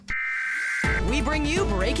We bring you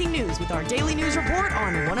breaking news with our daily news report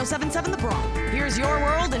on 107.7 The Bronc. Here's your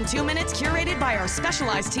world in 2 minutes, curated by our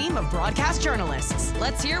specialized team of broadcast journalists.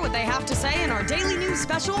 Let's hear what they have to say in our daily news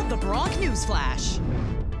special, The Bronc News Flash.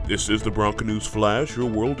 This is the Bronc News Flash, your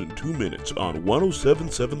world in 2 minutes on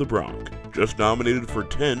 107.7 The Bronc. Just nominated for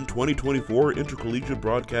 10 2024 Intercollegiate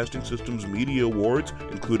Broadcasting Systems Media Awards,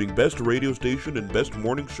 including Best Radio Station and Best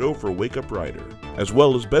Morning Show for Wake Up Rider, as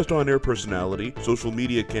well as Best On-Air Personality, Social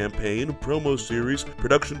Media Campaign, Promo Series,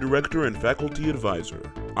 Production Director, and Faculty Advisor.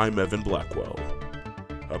 I'm Evan Blackwell.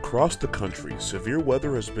 Across the country, severe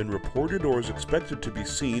weather has been reported or is expected to be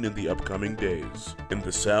seen in the upcoming days. In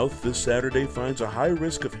the South, this Saturday finds a high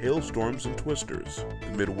risk of hailstorms and twisters.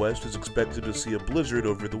 The Midwest is expected to see a blizzard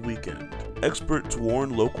over the weekend. Experts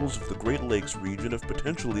warn locals of the Great Lakes region of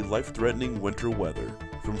potentially life-threatening winter weather.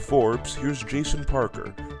 From Forbes, here's Jason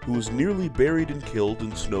Parker, who was nearly buried and killed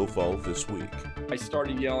in snowfall this week. I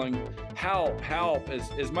started yelling, "Help, help,"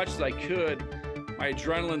 as much as I could. My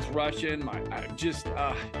adrenaline's rushing.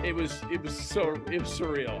 It was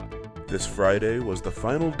surreal. This Friday was the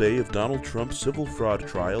final day of Donald Trump's civil fraud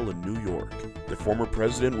trial in New York. The former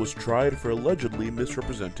president was tried for allegedly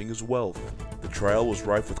misrepresenting his wealth. The trial was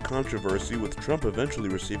rife with controversy, with Trump eventually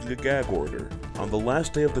receiving a gag order. On the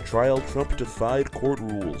last day of the trial, Trump defied court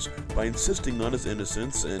rules by insisting on his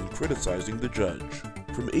innocence and criticizing the judge.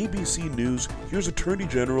 From ABC News, here's Attorney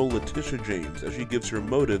General Letitia James as she gives her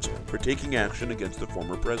motives for taking action against the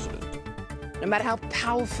former president. No matter how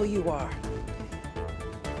powerful you are,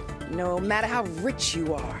 no matter how rich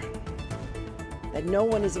you are, that no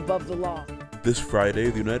one is above the law. This Friday,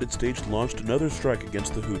 the United States launched another strike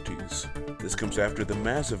against the Houthis. This comes after the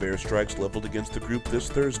massive airstrikes leveled against the group this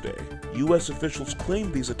Thursday. U.S. officials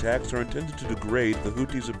claim these attacks are intended to degrade the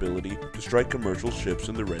Houthis' ability to strike commercial ships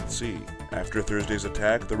in the Red Sea. After Thursday's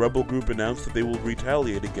attack, the rebel group announced that they will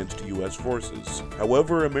retaliate against U.S. forces.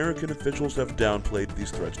 However, American officials have downplayed these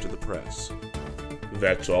threats to the press.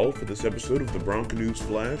 That's all for this episode of the Bronc News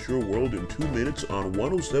Flash, your world in 2 minutes on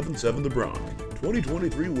 107.7 The Bronc.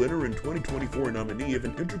 2023 winner and 2024 nominee of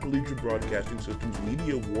an Intercollegiate Broadcasting Systems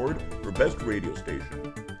Media Award for Best Radio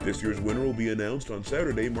Station. This year's winner will be announced on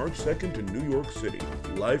Saturday, March 2nd in New York City.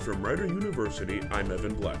 Live from Rider University, I'm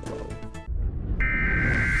Evan Blackwell.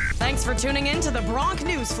 Thanks for tuning in to the Bronc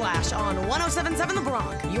News Flash on 107.7 The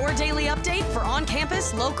Bronc, your daily update for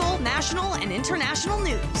on-campus, local, national, and international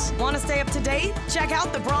news. Want to stay up to date? Check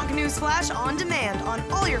out the Bronc News Flash on demand on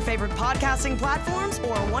all your favorite podcasting platforms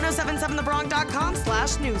or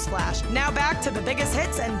 1077thebronc.com/newsflash. Now back to the biggest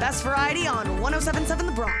hits and best variety on 107.7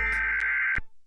 The Bronc.